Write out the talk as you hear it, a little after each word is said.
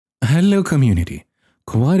Hello community!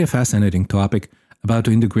 Quite a fascinating topic about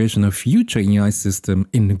the integration of future AI system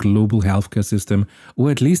in the global healthcare system, or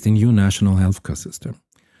at least in your national healthcare system.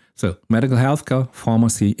 So, medical healthcare,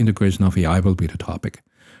 pharmacy, integration of AI will be the topic.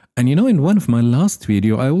 And you know, in one of my last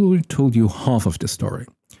video, I already told you half of the story.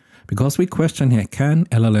 Because we question here, can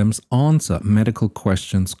LLMs answer medical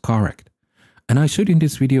questions correct? And I showed in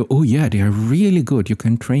this video, oh yeah, they are really good. You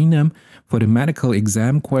can train them for the medical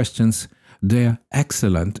exam questions. They're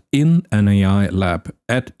excellent in an AI lab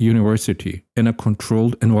at university in a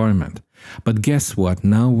controlled environment. But guess what?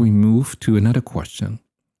 Now we move to another question.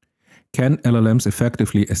 Can LLMs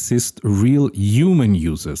effectively assist real human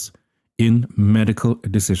users in medical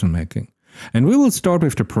decision making? And we will start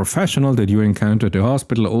with the professional that you encounter at the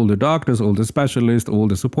hospital, all the doctors, all the specialists, all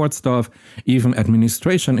the support staff, even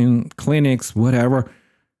administration in clinics, whatever.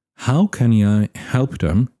 How can AI help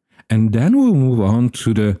them? And then we'll move on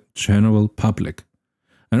to the general public.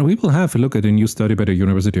 And we will have a look at a new study by the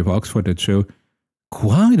University of Oxford that show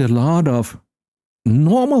quite a lot of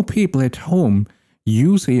normal people at home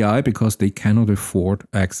use AI because they cannot afford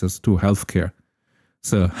access to healthcare.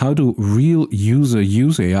 So how do real users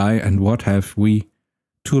use AI, and what have we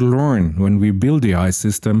to learn when we build the AI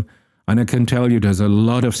system? And I can tell you there's a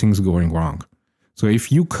lot of things going wrong. So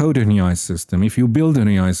if you code an AI system, if you build an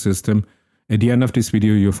AI system, at the end of this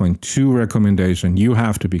video, you'll find two recommendations. You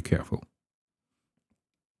have to be careful.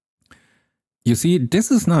 You see,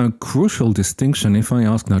 this is now a crucial distinction if I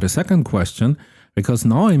ask now the second question, because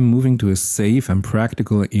now I'm moving to a safe and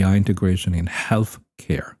practical AI integration in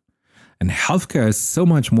healthcare. And healthcare is so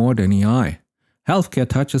much more than AI. Healthcare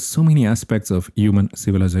touches so many aspects of human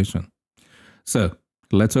civilization. So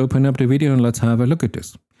let's open up the video and let's have a look at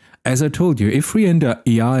this. As I told you, if we're in the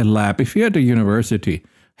AI lab, if you're at the university,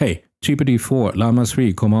 hey, GPT-4, Llama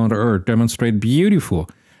 3, Commander Earth demonstrate beautiful,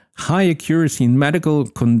 high accuracy in medical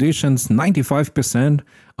conditions, 95%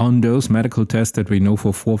 on those medical tests that we know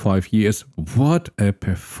for 4 or 5 years. What a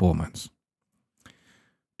performance.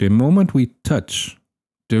 The moment we touch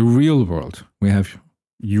the real world, we have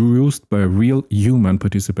used by real human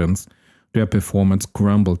participants, their performance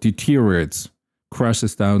crumbles, deteriorates,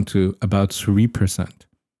 crashes down to about 3%.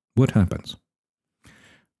 What happens?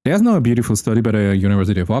 There's now a beautiful study by the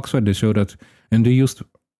University of Oxford. They show that, and they used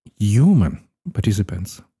human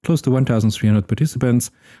participants, close to 1,300 participants,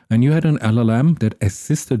 and you had an LLM that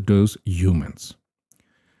assisted those humans.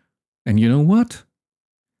 And you know what?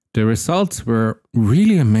 The results were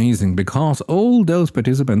really amazing, because all those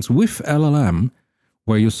participants with LLM,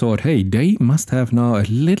 where you thought, hey, they must have now a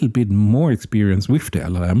little bit more experience with the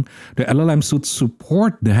LLM should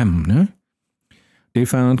support them. No? They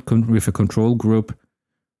found with a control group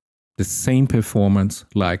the same performance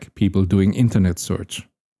like people doing internet search.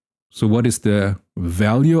 So what is the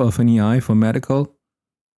value of an AI for medical?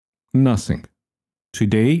 Nothing.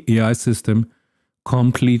 Today, AI system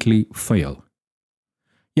completely fail.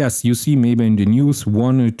 Yes, you see maybe in the news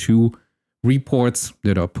 1 or 2 reports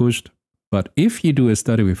that are pushed, but if you do a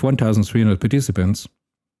study with 1,300 participants,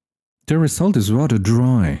 the result is rather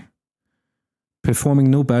dry, performing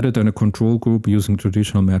no better than a control group using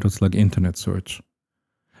traditional methods like internet search.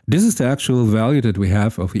 This is the actual value that we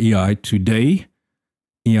have of AI today,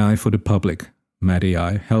 AI for the public, Med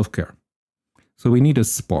AI, healthcare. So we need a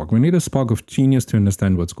spark. We need a spark of genius to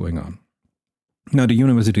understand what's going on. Now the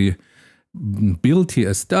university built here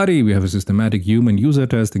a study. We have a systematic human user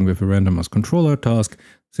testing with a randomized controller task,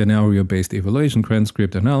 scenario-based evaluation,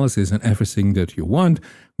 transcript analysis, and everything that you want.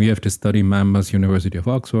 We have the study members, University of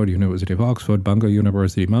Oxford, Bangor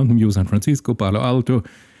University, Mountain View, San Francisco, Palo Alto,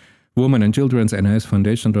 Women and Children's NIS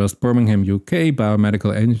Foundation Trust, Birmingham, UK,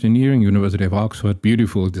 Biomedical Engineering, University of Oxford.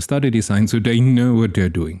 Beautiful, the study design, so they know what they're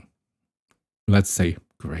doing. Let's say,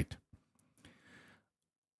 great.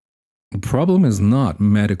 The problem is not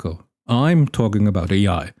medical. I'm talking about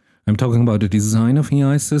AI. I'm talking about the design of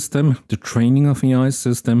AI system, the training of AI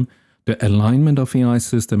system, the alignment of AI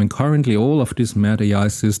system, and currently all of this Med AI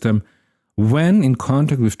system, when in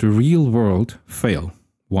contact with the real world, fail.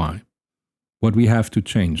 Why? What we have to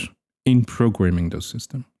change in programming the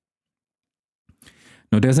system.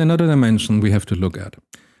 Now there's another dimension we have to look at.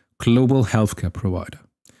 Global healthcare provider.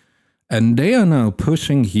 And they are now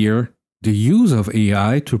pushing here the use of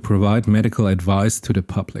AI to provide medical advice to the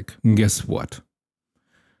public. And guess what?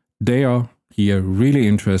 They are here really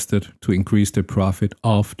interested to increase the profit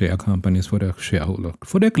of their companies for their shareholder,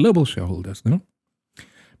 for their global shareholders. You know?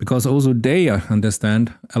 Because also they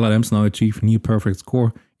understand LLMs now achieve near perfect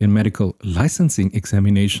score in medical licensing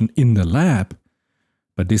examination in the lab,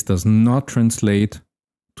 but this does not translate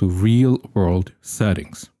to real world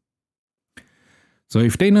settings. So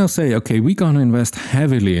if they now say, okay, we're going to invest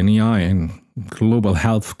heavily in AI and global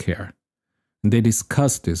healthcare, and they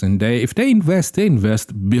discuss this, and if they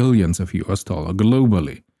invest billions of US dollars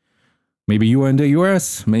globally. Maybe you are in the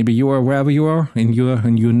US, maybe you are wherever you are, and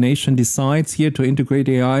your nation decides here to integrate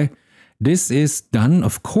AI. This is done,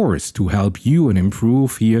 of course, to help you and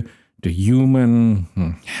improve here the human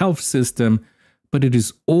health system, but it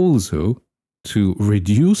is also to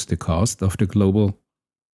reduce the cost of the global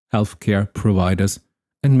healthcare providers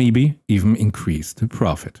and maybe even increase the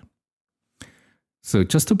profit. So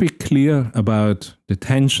just to be clear about the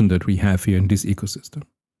tension that we have here in this ecosystem.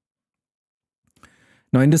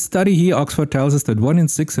 Now in the study here, Oxford tells us that 1 in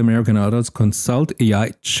 6 American adults consult AI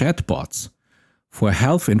chatbots for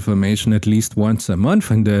health information at least once a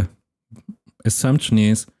month, and the assumption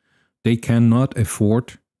is they cannot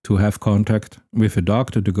afford to have contact with a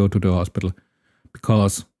doctor to go to the hospital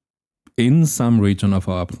because in some region of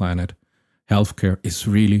our planet, healthcare is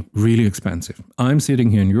really, really expensive. I'm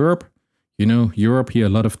sitting here in Europe. You know, Europe here, a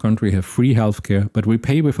lot of countries have free healthcare, but we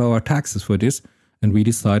pay with our taxes for this, and we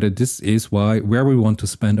decided this is where we want to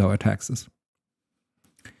spend our taxes.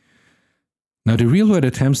 Now, the real-world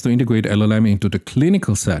attempts to integrate LLM into the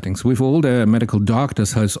clinical settings with all the medical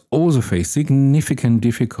doctors has also faced significant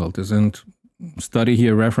difficulties, and study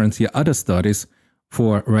here, reference here other studies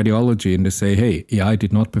for radiology, and they say, hey, AI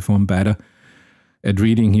did not perform better at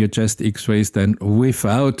reading here chest x-rays than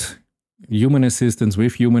without human assistance,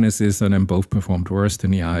 with human assistance, and both performed worse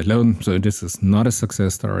than AI alone. So this is not a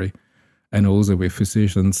success story. And also with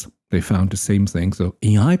physicians, they found the same thing. So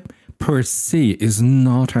AI per se is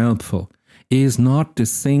not helpful. It is not the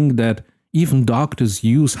thing that even doctors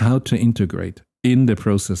use how to integrate in the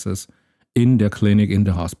processes, in their clinic, in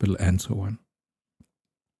the hospital, and so on.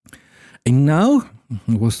 And now,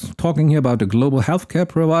 I was talking here about the global healthcare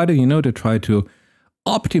provider, you know, they try to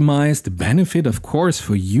optimize the benefit, of course,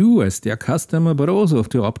 for you as their customer, but also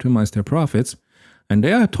to optimize their profits. And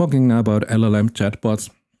they are talking now about LLM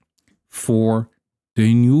chatbots for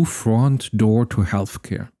the new front door to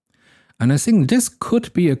healthcare. And I think this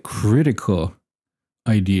could be a critical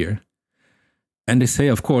idea. And they say,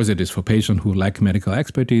 of course, it is for patients who lack medical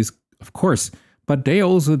expertise, of course, but they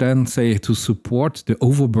also then say to support the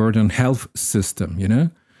overburdened health system, you know?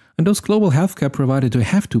 And those global healthcare providers, they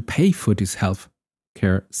have to pay for this health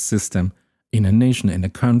care system in a nation, in a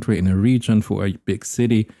country, in a region, for a big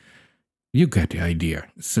city. You get the idea.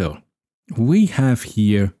 So we have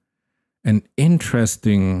here an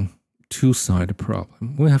interesting two-sided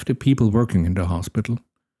problem. We have the people working in the hospital,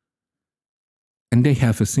 and they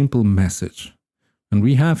have a simple message. And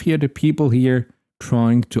we have here the people here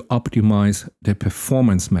trying to optimize the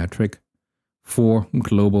performance metric for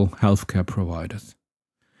global healthcare providers.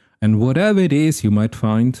 And whatever it is you might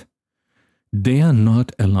find, they are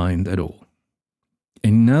not aligned at all.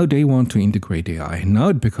 And now they want to integrate AI. Now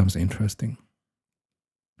it becomes interesting.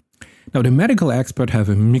 Now, the medical experts have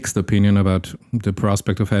a mixed opinion about the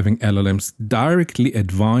prospect of having LLMs directly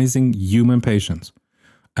advising human patients.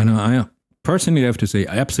 And I personally have to say,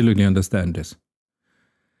 I absolutely understand this.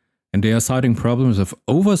 And they are citing problems of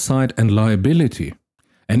oversight and liability.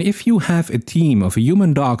 And if you have a team of a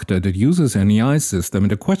human doctor that uses an AI system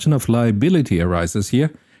and the question of liability arises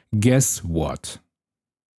here, guess what?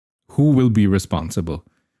 Who will be responsible?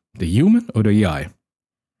 The human or the AI?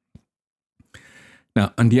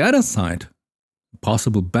 Now, on the other side,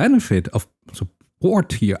 possible benefit of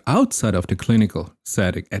support here outside of the clinical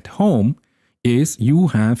setting at home is you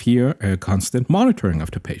have here a constant monitoring of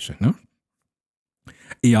the patient. No?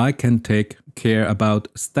 AI can take care about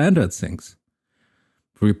standard things,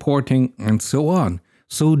 reporting, and so on.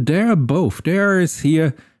 So there is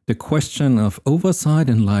here the question of oversight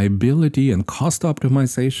and liability and cost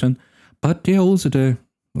optimization, but there are also the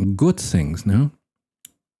good things, no?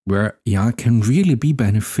 Where AI can really be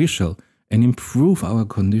beneficial and improve our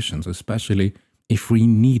conditions, especially if we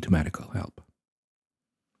need medical help.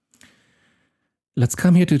 Let's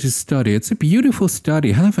come here to this study. It's a beautiful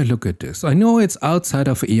study. Have a look at this. I know it's outside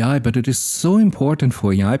of AI, but it is so important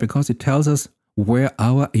for AI because it tells us where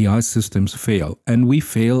our AI systems fail, and we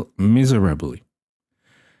fail miserably.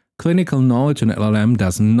 Clinical knowledge in LLM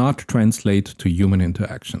does not translate to human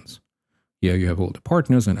interactions. Here you have all the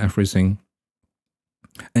partners and everything.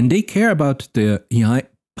 And they care about the AI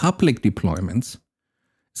public deployments,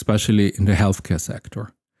 especially in the healthcare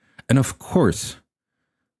sector. And of course,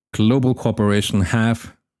 global corporations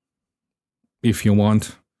have, if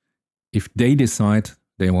they decide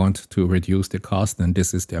they want to reduce the cost, then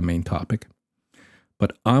this is their main topic.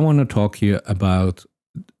 But I want to talk here about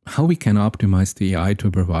how we can optimize the AI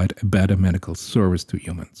to provide a better medical service to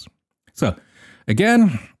humans. So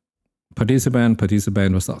again, Participant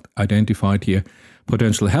was identified here,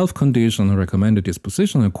 potential health condition, recommended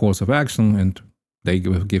disposition, and course of action, and they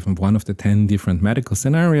were given one of the 10 different medical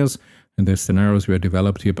scenarios, and the scenarios were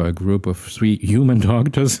developed here by a group of 3 human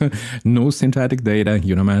doctors, no synthetic data,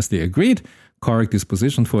 unanimously agreed, correct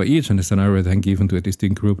disposition for each, and the scenario then given to a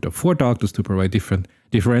distinct group of 4 doctors to provide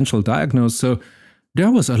differential diagnosis. So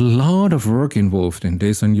there was a lot of work involved in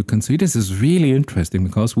this, and you can see this is really interesting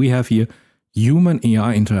because we have here human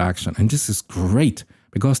AI interaction, and this is great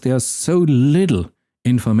because there's so little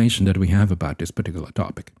information that we have about this particular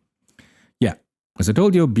topic. Yeah, as I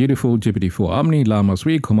told you, beautiful GPT-4 Omni, Llama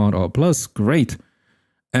 3, Command R+, great.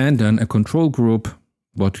 And then a control group,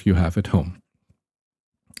 what you have at home.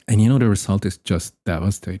 And you know, the result is just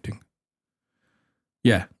devastating.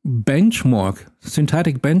 Yeah, benchmark,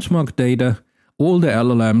 synthetic benchmark data, all the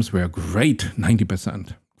LLMs were great,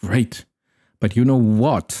 90%, great. But you know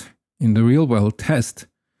what? In the real world test,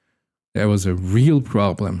 there was a real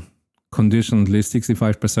problem. Conditioned at least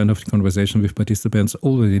 65% of the conversation with participants,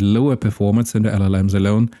 already lower performance than the LLMs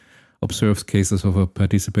alone, observed cases of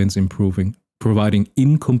participants providing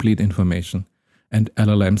incomplete information, and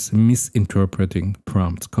LLMs misinterpreting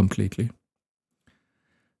prompts completely.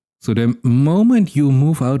 So the moment you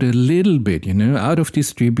move out a little bit, out of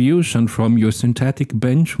distribution from your synthetic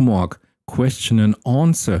benchmark question and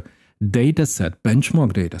answer dataset,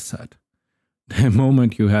 benchmark dataset, the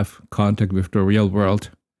moment you have contact with the real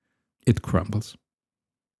world, it crumbles.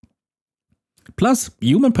 Plus,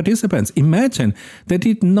 human participants, imagine they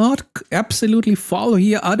did not absolutely follow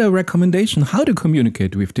here other recommendations how to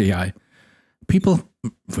communicate with the AI. People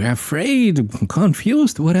were afraid,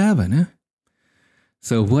 confused, whatever. No?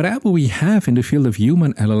 So whatever we have in the field of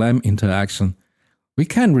human LLM interaction, we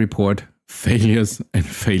can report failures and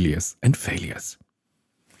failures and failures.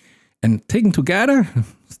 And taken together,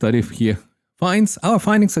 study here our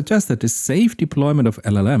findings suggest that the safe deployment of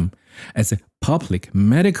LLM as a public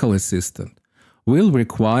medical assistant will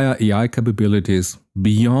require AI capabilities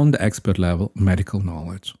beyond expert level medical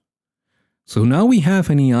knowledge. So now we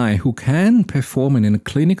have an AI who can perform in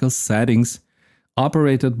clinical settings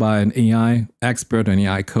operated by an AI expert, an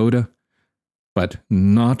AI coder, but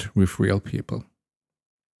not with real people.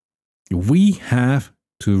 We have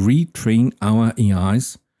to retrain our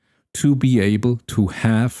AIs to be able to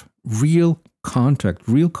have real contact,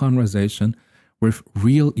 real conversation with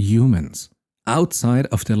real humans outside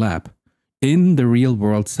of the lab, in the real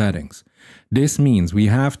world settings. This means we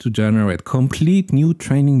have to generate complete new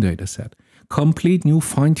training data set, complete new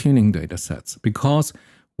fine-tuning data sets, because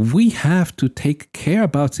we have to take care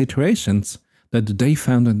about situations that they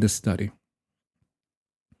found in this study.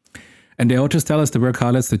 And the authors tell us the work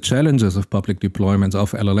highlights the challenges of public deployments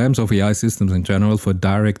of LLMs, of AI systems in general, for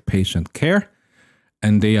direct patient care.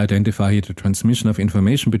 And they identify the transmission of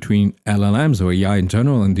information between LLMs or AI in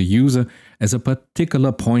general and the user as a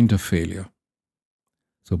particular point of failure.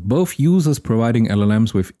 So both users providing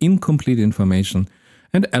LLMs with incomplete information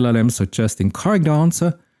and LLMs suggesting correct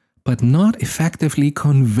answer, but not effectively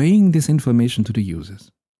conveying this information to the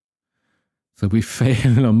users. So we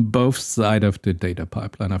fail on both sides of the data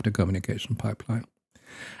pipeline, of the communication pipeline.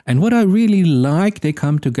 And what I really like, they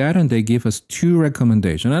come together and they give us 2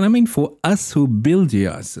 recommendations. And I mean, for us who build the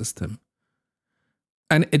AI system,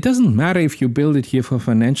 and it doesn't matter if you build it here for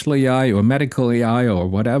financial AI or medical AI or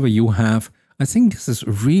whatever you have, I think this is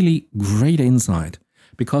really great insight.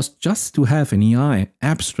 Because just to have an AI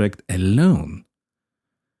abstract alone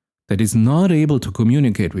that is not able to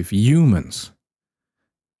communicate with humans,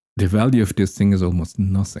 the value of this thing is almost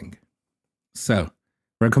nothing. So,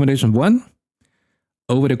 recommendation 1.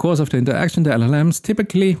 Over the course of the interaction, the LLMs,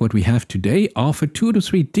 typically what we have today, offer 2 to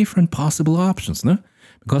 3 different possible options, no?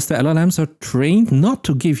 Because the LLMs are trained not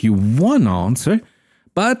to give you one answer,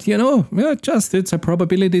 but, just it's a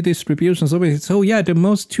probability distribution. So yeah, the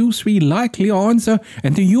most 2-3 likely answer,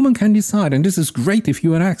 and the human can decide. And this is great if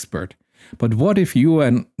you're an expert. But what if you're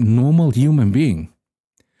a normal human being?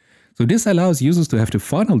 So this allows users to have the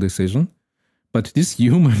final decision, but these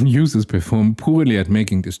human users perform poorly at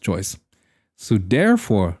making this choice. So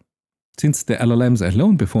therefore, since the LLMs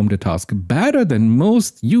alone perform the task better than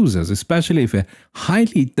most users, especially if a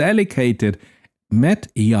highly delicate Met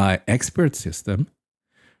AI expert system,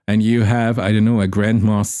 and you have, a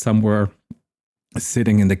grandma somewhere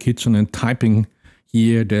sitting in the kitchen and typing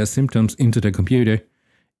here their symptoms into the computer,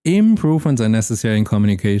 improvements are necessary in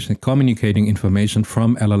communicating information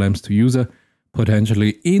from LLMs to user,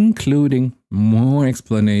 potentially including more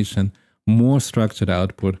explanation, more structured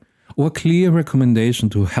output, or clear recommendation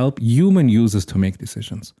to help human users to make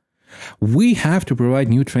decisions. We have to provide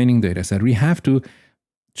new training data set. We have to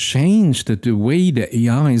change the way the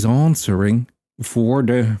AI is answering for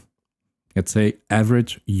the, let's say,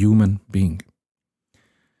 average human being.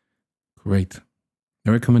 Great.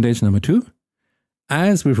 Recommendation number 2.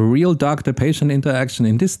 As with real doctor-patient interaction,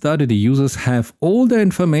 in this study, the users have all the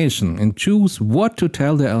information and choose what to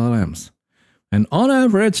tell the LLMs. And on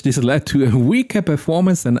average, this led to a weaker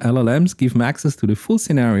performance than LLMs give them access to the full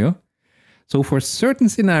scenario. So for certain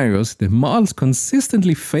scenarios, the models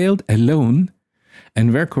consistently failed alone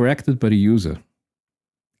and were corrected by the user.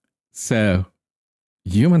 So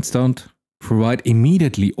humans don't provide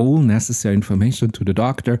immediately all necessary information to the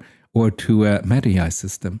doctor or to a Med-AI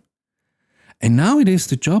system. And now it is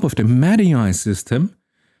the job of the Med-AI system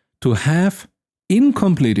to have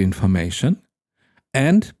incomplete information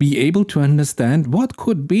and be able to understand what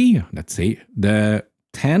could be, let's say, the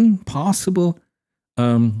 10 possible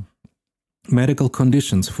medical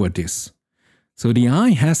conditions for this. So the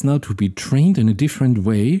AI has now to be trained in a different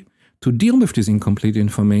way to deal with this incomplete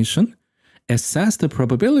information, assess the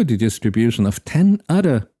probability distribution of 10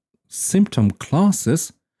 other symptom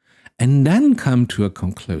classes, and then come to a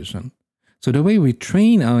conclusion. So the way we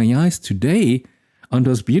train our AIs today on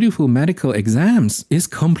those beautiful medical exams is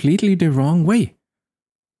completely the wrong way.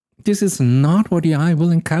 This is not what the AI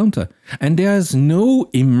will encounter. And there is no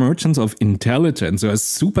emergence of intelligence or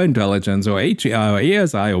superintelligence or HAI or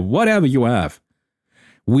ASI or whatever you have.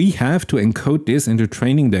 We have to encode this into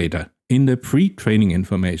training data, in the pre-training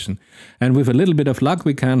information. And with a little bit of luck,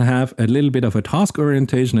 we can have a little bit of a task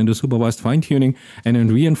orientation in the supervised fine-tuning, and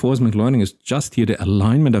in reinforcement learning is just here the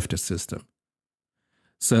alignment of the system.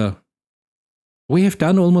 So we have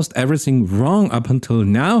done almost everything wrong up until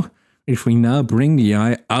now if we now bring the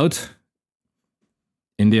AI out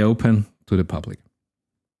in the open to the public.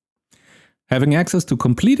 Having access to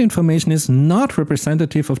complete information is not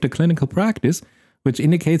representative of the clinical practice, which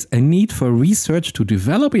indicates a need for research to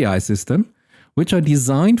develop AI systems which are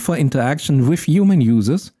designed for interaction with human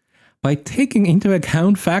users by taking into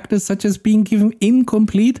account factors such as being given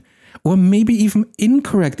incomplete or maybe even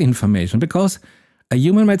incorrect information, because a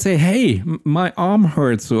human might say, hey, my arm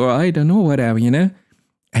hurts, or I don't know, whatever,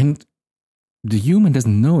 and the human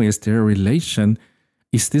doesn't know, is there a relation?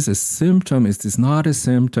 Is this a symptom? Is this not a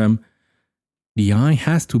symptom? The AI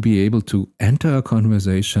has to be able to enter a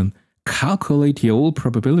conversation, calculate the whole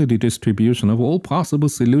probability distribution of all possible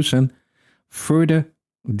solutions, further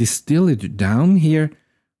distill it down here,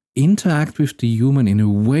 interact with the human in a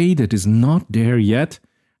way that is not there yet,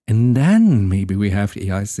 and then maybe we have the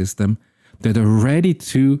AI system that are ready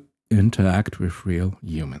to interact with real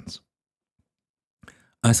humans.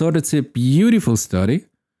 I thought it's a beautiful study.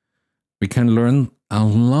 We can learn a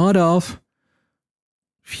lot of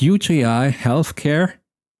future AI healthcare.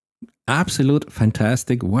 Absolute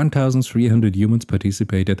fantastic. 1,300 humans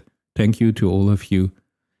participated. Thank you to all of you.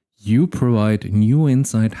 You provide new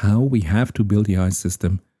insight how we have to build AI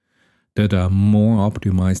systems that are more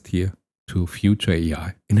optimized here to future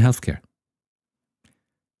AI in healthcare.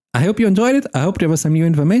 I hope you enjoyed it. I hope there was some new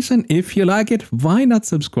information. If you like it, why not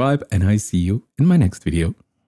subscribe? And I see you in my next video.